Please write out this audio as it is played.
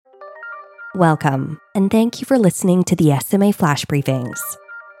Welcome, and thank you for listening to the SMA Flash Briefings.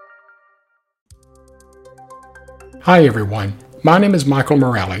 Hi everyone, my name is Michael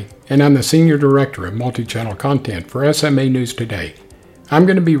Morelli, and I'm the Senior Director of Multi-Channel Content for SMA News Today. I'm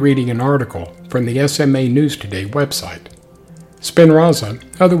going to be reading an article from the SMA News Today website. Spinraza,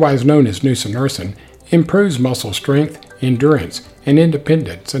 otherwise known as nusinersen, improves muscle strength, endurance, and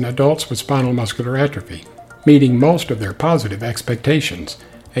independence in adults with spinal muscular atrophy, meeting most of their positive expectations,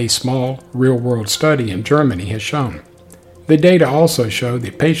 a small, real-world study in Germany has shown. The data also show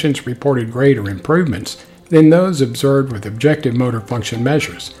that patients reported greater improvements than those observed with objective motor function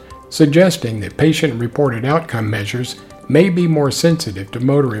measures, suggesting that patient-reported outcome measures may be more sensitive to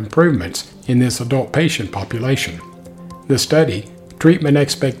motor improvements in this adult patient population. The study, Treatment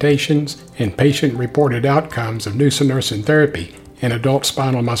Expectations and Patient-Reported Outcomes of Nusinersen Therapy in Adult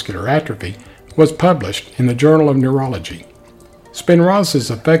Spinal Muscular Atrophy, was published in the Journal of Neurology.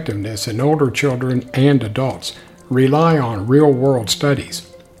 Spinraza's effectiveness in older children and adults rely on real-world studies.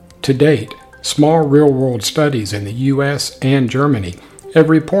 To date, small real-world studies in the U.S. and Germany have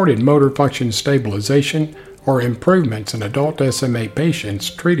reported motor function stabilization or improvements in adult SMA patients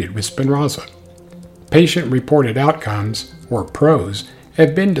treated with Spinraza. Patient-reported outcomes, or PROs,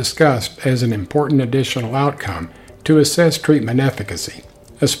 have been discussed as an important additional outcome to assess treatment efficacy,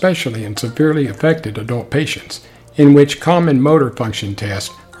 especially in severely affected adult patients, in which common motor function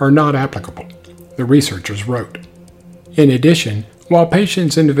tests are not applicable, the researchers wrote. In addition, while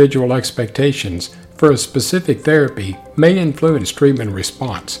patients' individual expectations for a specific therapy may influence treatment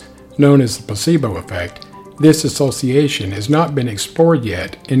response, known as the placebo effect, this association has not been explored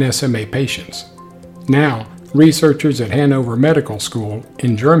yet in SMA patients. Now, researchers at Hanover Medical School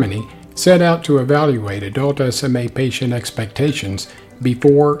in Germany set out to evaluate adult SMA patient expectations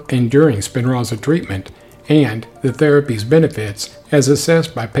before and during Spinraza treatment and the therapy's benefits as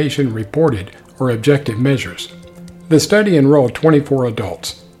assessed by patient-reported or objective measures. The study enrolled 24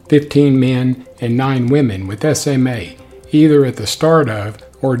 adults, 15 men and 9 women with SMA, either at the start of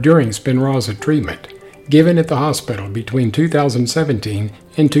or during Spinraza treatment, given at the hospital between 2017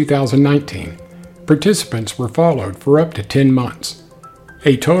 and 2019. Participants were followed for up to 10 months.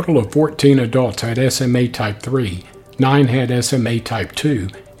 A total of 14 adults had SMA type 3, 9 had SMA type 2,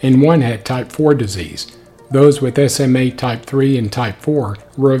 and 1 had type 4 disease. Those with SMA type 3 and type 4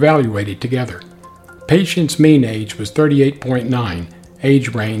 were evaluated together. Patients' mean age was 38.9,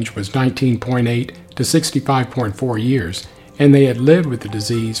 age range was 19.8 to 65.4 years, and they had lived with the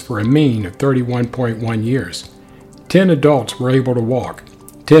disease for a mean of 31.1 years. 10 adults were able to walk,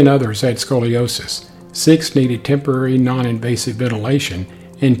 10 others had scoliosis, 6 needed temporary non-invasive ventilation,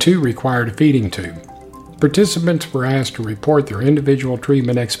 and 2 required a feeding tube. Participants were asked to report their individual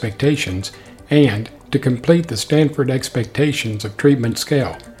treatment expectations and to complete the Stanford Expectations of Treatment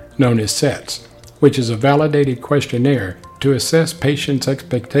Scale, known as SETS, which is a validated questionnaire to assess patients'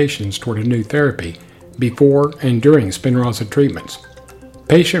 expectations toward a new therapy before and during Spinraza treatments.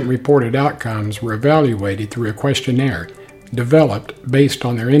 Patient-reported outcomes were evaluated through a questionnaire developed based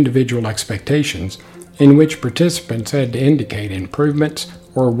on their individual expectations, in which participants had to indicate improvements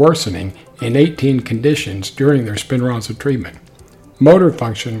or worsening in 18 conditions during their Spinraza treatment. Motor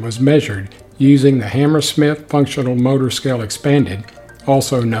function was measured using the Hammersmith Functional Motor Scale Expanded,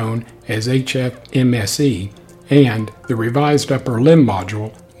 also known as HFMSE, and the Revised Upper Limb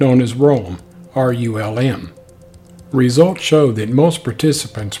Module, known as RULM, RULM. Results show that most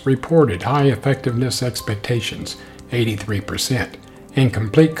participants reported high effectiveness expectations, 83%, and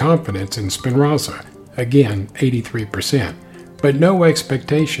complete confidence in Spinraza, again 83%, but no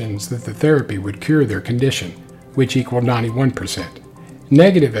expectations that the therapy would cure their condition, which equaled 91%.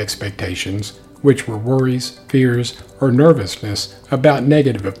 Negative expectations, which were worries, fears, or nervousness about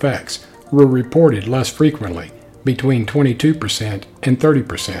negative effects, were reported less frequently, between 22% and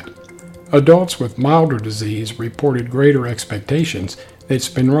 30%. Adults with milder disease reported greater expectations that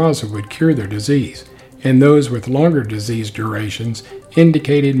Spinraza would cure their disease, and those with longer disease durations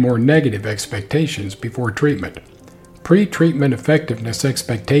indicated more negative expectations before treatment. Pre-treatment effectiveness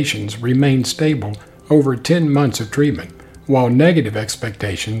expectations remained stable over 10 months of treatment, while negative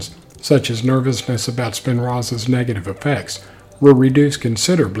expectations, such as nervousness about Spinraza's negative effects, were reduced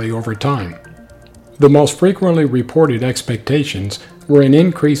considerably over time. The most frequently reported expectations were an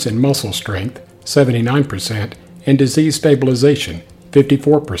increase in muscle strength, 79%, and disease stabilization,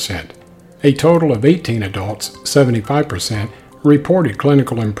 54%. A total of 18 adults, 75%, reported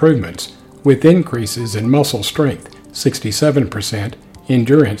clinical improvements, with increases in muscle strength, 67%,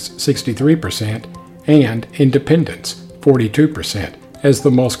 endurance, 63%, and independence, 42%, as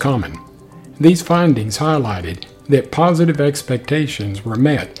the most common. These findings highlighted that positive expectations were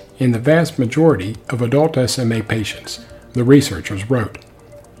met in the vast majority of adult SMA patients, the researchers wrote.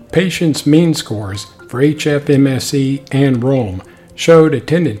 Patients' mean scores for HFMSE and ROLM showed a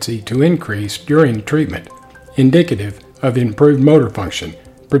tendency to increase during treatment, indicative of improved motor function,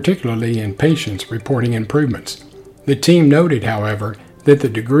 particularly in patients reporting improvements. The team noted, however, that the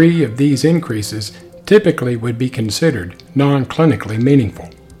degree of these increases typically would be considered non-clinically meaningful.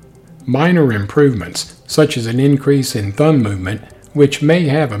 Minor improvements, such as an increase in thumb movement, which may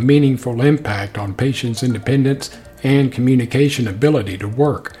have a meaningful impact on patients' independence and communication ability to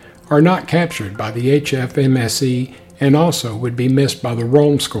work, are not captured by the HFMSE and also would be missed by the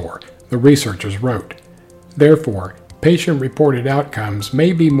ROLM score, the researchers wrote. Therefore, patient-reported outcomes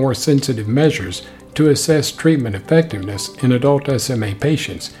may be more sensitive measures to assess treatment effectiveness in adult SMA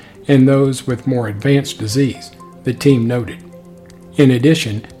patients and those with more advanced disease, the team noted. In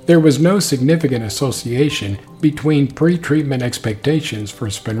addition, there was no significant association between pre-treatment expectations for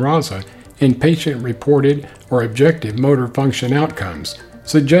Spinraza and patient-reported or objective motor function outcomes,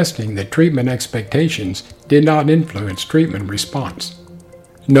 suggesting that treatment expectations did not influence treatment response.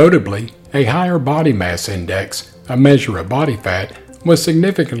 Notably, a higher body mass index, a measure of body fat, was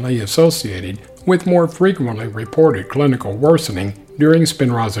significantly associated with more frequently reported clinical worsening during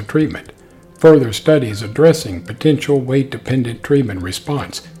Spinraza treatment. Further studies addressing potential weight-dependent treatment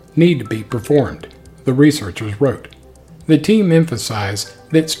response need to be performed, the researchers wrote. The team emphasized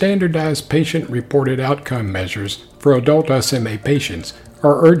that standardized patient-reported outcome measures for adult SMA patients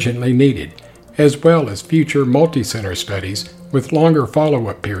are urgently needed, as well as future multi-center studies with longer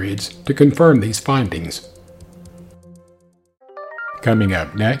follow-up periods to confirm these findings. Coming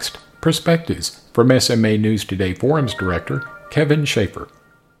up next, perspectives from SMA News Today Forums Director Kevin Schaefer.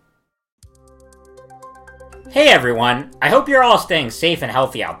 Hey everyone, I hope you're all staying safe and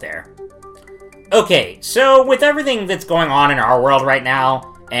healthy out there. Okay, so with everything that's going on in our world right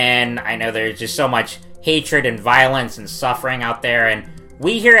now, and I know there's just so much hatred and violence and suffering out there, and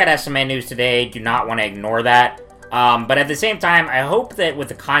we here at SMA News Today do not want to ignore that. But at the same time, I hope that with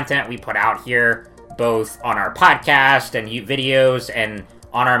the content we put out here, both on our podcast and videos and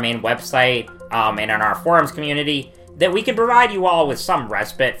on our main website and in our forums community, that we can provide you all with some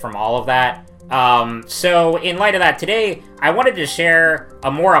respite from all of that. So in light of that, today I wanted to share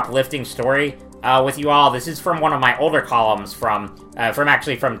a more uplifting story with you all. This is from one of my older columns from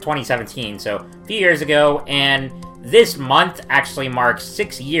 2017, so a few years ago, and this month actually marks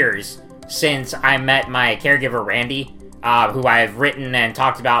 6 years since I met my caregiver Randy, who I've written and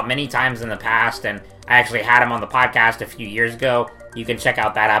talked about many times in the past, and I actually had him on the podcast a few years ago. You can check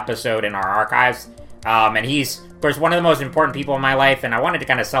out that episode in our archives. And he's, of course, one of the most important people in my life, and I wanted to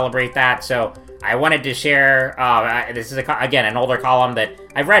kind of celebrate that, so I wanted to share, this is, again, an older column that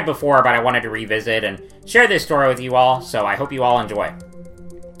I've read before, but I wanted to revisit and share this story with you all, so I hope you all enjoy.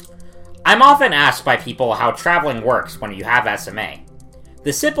 I'm often asked by people how traveling works when you have SMA.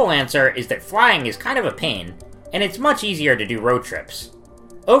 The simple answer is that flying is kind of a pain, and it's much easier to do road trips.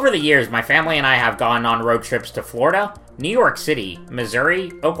 Over the years, my family and I have gone on road trips to Florida, New York City,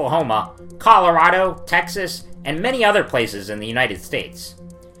 Missouri, Oklahoma, Colorado, Texas, and many other places in the United States.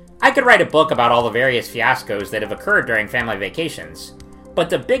 I could write a book about all the various fiascos that have occurred during family vacations, but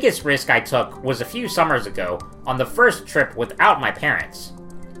the biggest risk I took was a few summers ago on the first trip without my parents.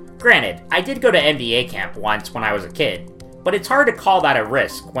 Granted, I did go to MDA camp once when I was a kid, but it's hard to call that a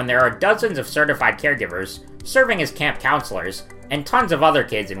risk when there are dozens of certified caregivers serving as camp counselors and tons of other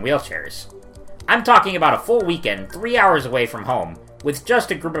kids in wheelchairs. I'm talking about a full weekend 3 hours away from home with just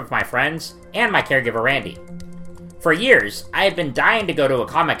a group of my friends and my caregiver Randy. For years, I had been dying to go to a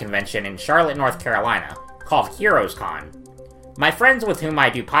comic convention in Charlotte, North Carolina called Heroes Con. My friends with whom I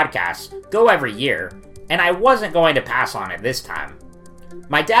do podcasts go every year, and I wasn't going to pass on it this time.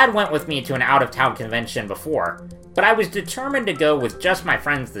 My dad went with me to an out-of-town convention before, but I was determined to go with just my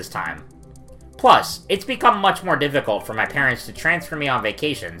friends this time. Plus, it's become much more difficult for my parents to transfer me on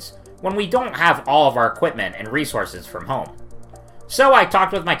vacations when we don't have all of our equipment and resources from home. So I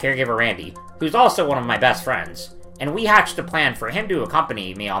talked with my caregiver Randy, who's also one of my best friends, and we hatched a plan for him to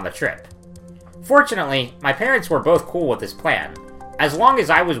accompany me on the trip. Fortunately, my parents were both cool with this plan, as long as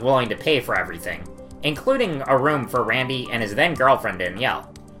I was willing to pay for everything, including a room for Randy and his then-girlfriend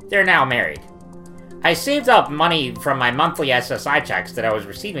Danielle. They're now married. I saved up money from my monthly SSI checks that I was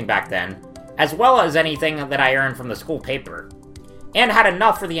receiving back then, as well as anything that I earned from the school paper, and had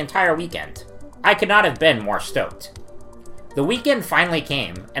enough for the entire weekend. I could not have been more stoked. The weekend finally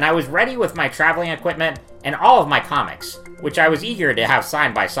came, and I was ready with my traveling equipment and all of my comics, which I was eager to have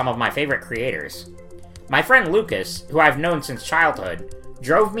signed by some of my favorite creators. My friend Lucas, who I've known since childhood,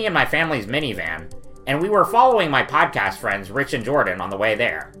 drove me in my family's minivan, and we were following my podcast friends Rich and Jordan on the way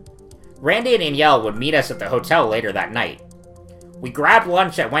there. Randy and Danielle would meet us at the hotel later that night. We grabbed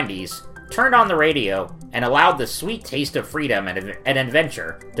lunch at Wendy's, turned on the radio, and allowed the sweet taste of freedom and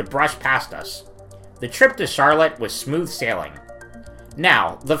adventure to brush past us. The trip to Charlotte was smooth sailing.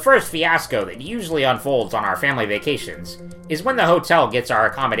 Now, the first fiasco that usually unfolds on our family vacations is when the hotel gets our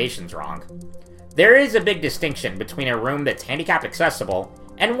accommodations wrong. There is a big distinction between a room that's handicap accessible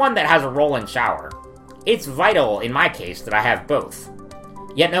and one that has a roll-in shower. It's vital in my case that I have both.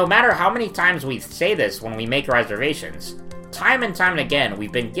 Yet no matter how many times we say this when we make reservations, time and time again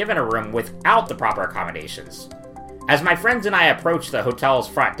we've been given a room without the proper accommodations. As my friends and I approached the hotel's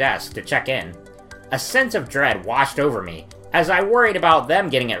front desk to check in, a sense of dread washed over me as I worried about them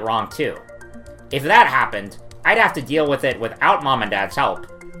getting it wrong too. If that happened, I'd have to deal with it without Mom and Dad's help,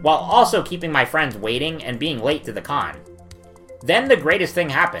 while also keeping my friends waiting and being late to the con. Then the greatest thing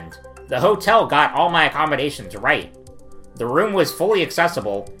happened. The hotel got all my accommodations right. The room was fully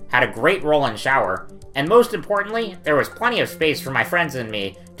accessible, had a great roll-in shower, and most importantly, there was plenty of space for my friends and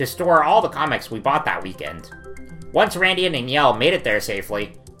me to store all the comics we bought that weekend. Once Randy and Danielle made it there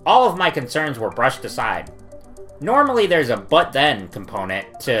safely, all of my concerns were brushed aside. Normally there's a but then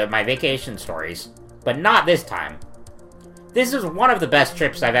component to my vacation stories, but not this time. This is one of the best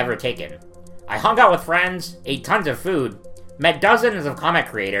trips I've ever taken. I hung out with friends, ate tons of food, met dozens of comic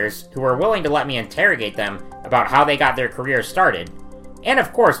creators who were willing to let me interrogate them about how they got their careers started, and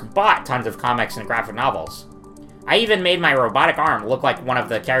of course bought tons of comics and graphic novels. I even made my robotic arm look like one of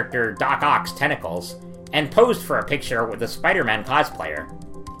the character Doc Ock's tentacles, and posed for a picture with a Spider-Man cosplayer.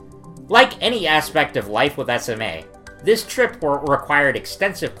 Like any aspect of life with SMA, this trip required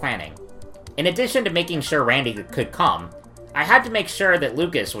extensive planning. In addition to making sure Randy could come, I had to make sure that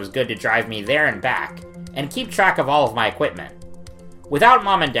Lucas was good to drive me there and back, and keep track of all of my equipment. Without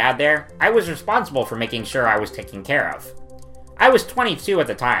Mom and Dad there, I was responsible for making sure I was taken care of. I was 22 at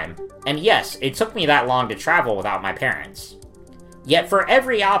the time, and yes, it took me that long to travel without my parents. Yet for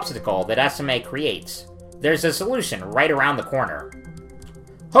every obstacle that SMA creates, there's a solution right around the corner.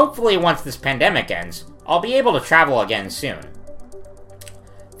 Hopefully once this pandemic ends, I'll be able to travel again soon.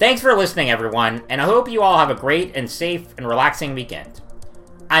 Thanks for listening everyone, and I hope you all have a great and safe and relaxing weekend.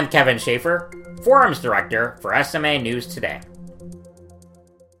 I'm Kevin Schaefer, Forums Director for SMA News Today.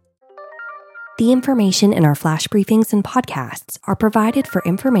 The information in our flash briefings and podcasts are provided for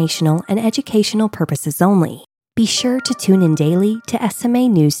informational and educational purposes only. Be sure to tune in daily to SMA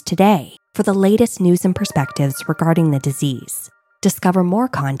News Today for the latest news and perspectives regarding the disease. Discover more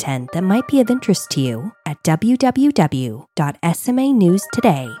content that might be of interest to you at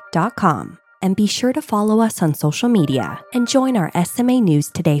www.smanewstoday.com, and be sure to follow us on social media and join our SMA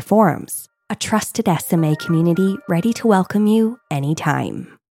News Today forums, a trusted SMA community ready to welcome you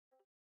anytime.